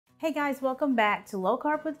Hey guys, welcome back to Low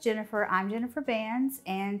Carb with Jennifer. I'm Jennifer Bands,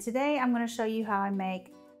 and today I'm going to show you how I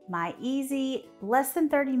make my easy, less than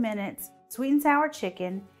 30 minutes sweet and sour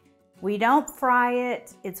chicken. We don't fry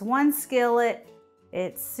it. It's one skillet.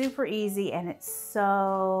 It's super easy and it's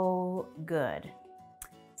so good.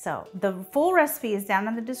 So the full recipe is down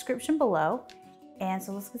in the description below, and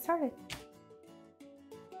so let's get started.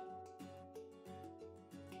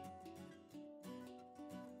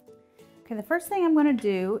 Okay, the first thing I'm going to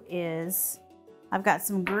do is I've got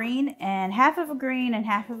some green and half of a green and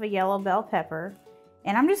half of a yellow bell pepper,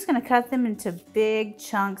 and I'm just going to cut them into big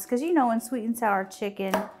chunks because you know in sweet and sour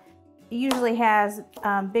chicken it usually has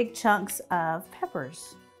big chunks of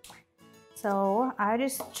peppers. So I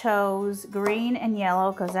just chose green and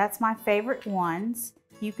yellow because that's my favorite ones.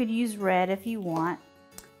 You could use red if you want.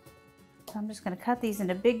 So I'm just going to cut these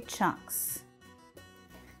into big chunks.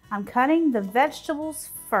 I'm cutting the vegetables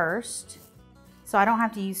first, so I don't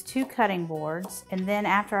have to use two cutting boards. And then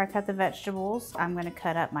after I cut the vegetables, I'm going to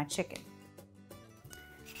cut up my chicken.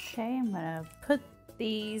 Okay, I'm going to put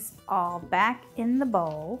these all back in the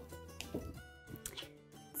bowl.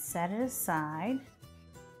 Set it aside.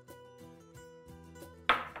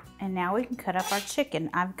 And now we can cut up our chicken.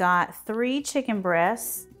 I've got 3 chicken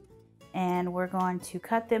breasts, and we're going to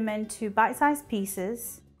cut them into bite-sized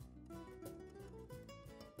pieces.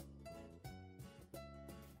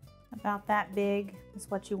 About that big is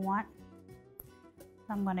what you want.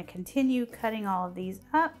 I'm going to continue cutting all of these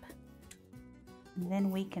up, and then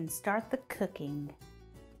we can start the cooking.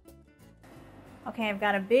 Okay, I've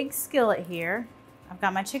got a big skillet here. I've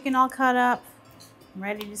got my chicken all cut up. I'm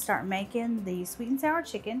ready to start making the sweet and sour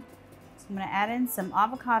chicken. So I'm going to add in some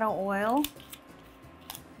avocado oil.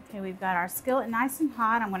 Okay, we've got our skillet nice and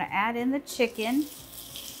hot. I'm going to add in the chicken.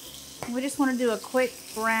 We just want to do a quick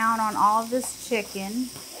brown on all of this chicken.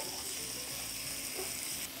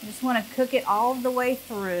 I just want to cook it all the way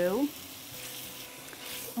through.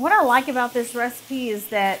 And what I like about this recipe is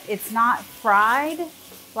that it's not fried.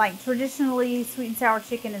 Like traditionally sweet and sour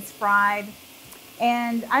chicken is fried.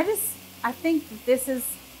 And I think that this is,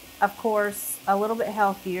 of course, a little bit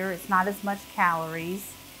healthier. It's not as much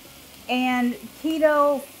calories. And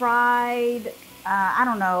keto fried, I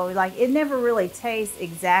don't know, like it never really tastes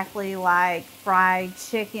exactly like fried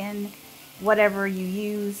chicken. Whatever you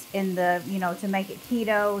use in the, to make it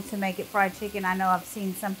keto, to make it fried chicken. I know I've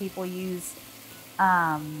seen some people use,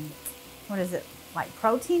 what is it, like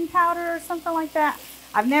protein powder or something like that.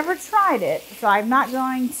 I've never tried it, so I'm not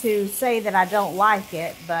going to say that I don't like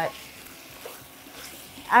it, but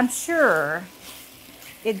I'm sure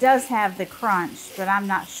it does have the crunch, but I'm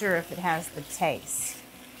not sure if it has the taste.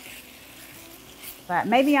 But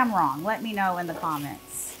maybe I'm wrong. Let me know in the comments.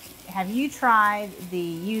 Have you tried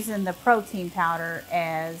using the protein powder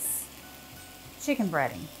as chicken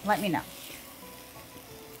breading? Let me know.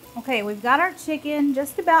 Okay, we've got our chicken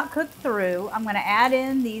just about cooked through. I'm going to add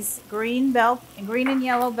in these green and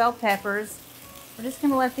yellow bell peppers. We're just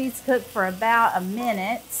going to let these cook for about 1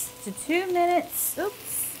 minute to 2 minutes.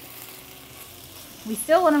 Oops. We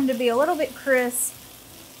still want them to be a little bit crisp.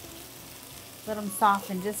 Let them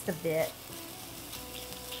soften just a bit.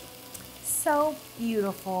 So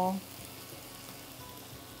beautiful.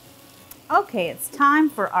 Okay, it's time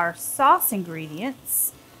for our sauce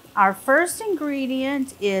ingredients. Our first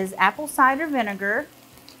ingredient is apple cider vinegar.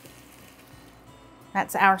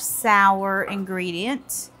 That's our sour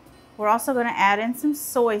ingredient. We're also going to add in some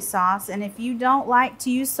soy sauce, and if you don't like to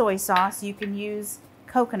use soy sauce, you can use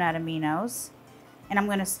coconut aminos. And I'm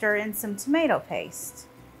going to stir in some tomato paste.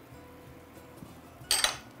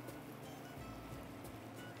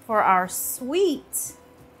 For our sweet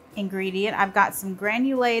ingredient, I've got some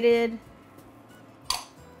granulated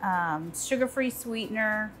sugar-free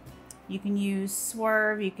sweetener. You can use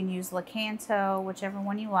Swerve, you can use Lakanto, whichever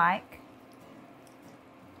one you like.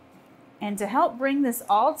 And to help bring this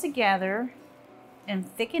all together and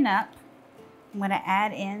thicken up, I'm going to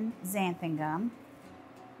add in xanthan gum.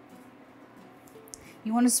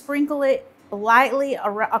 You want to sprinkle it lightly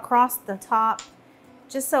across the top,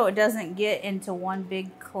 just so it doesn't get into one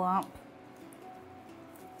big clump.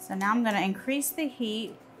 So now I'm going to increase the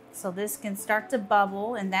heat so this can start to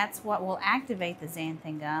bubble, and that's what will activate the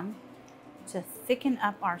xanthan gum to thicken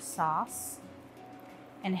up our sauce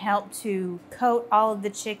and help to coat all of the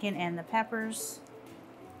chicken and the peppers.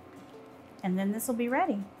 And then this will be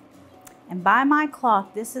ready. And by my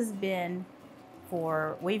clock, this has been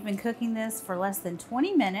we've been cooking this for less than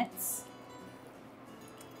 20 minutes.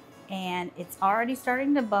 And it's already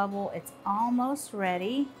starting to bubble. It's almost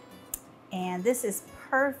ready. And this is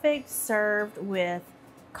perfect served with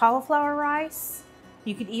cauliflower rice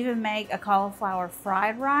You could even make a cauliflower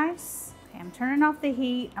fried rice. Okay, I'm turning off the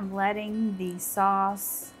heat. I'm letting the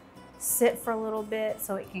sauce sit for a little bit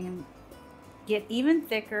so it can get even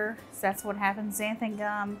thicker. So that's what happens. Xanthan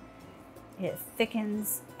gum, it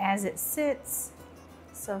thickens as it sits.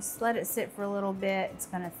 So let it sit for a little bit. It's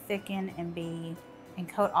gonna thicken and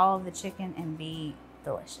coat all of the chicken and be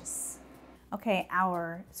delicious. Okay,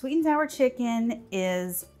 our sweet and sour chicken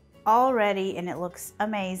is all ready and it looks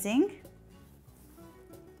amazing.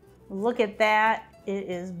 Look at that. It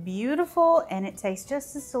is beautiful and it tastes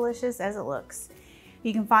just as delicious as it looks.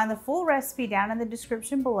 You can find the full recipe down in the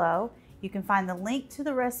description below. You can find the link to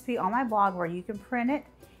the recipe on my blog where you can print it.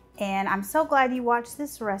 And I'm so glad you watched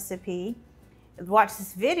this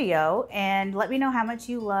video, and let me know how much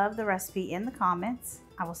you love the recipe in the comments.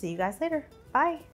 I will see you guys later. Bye.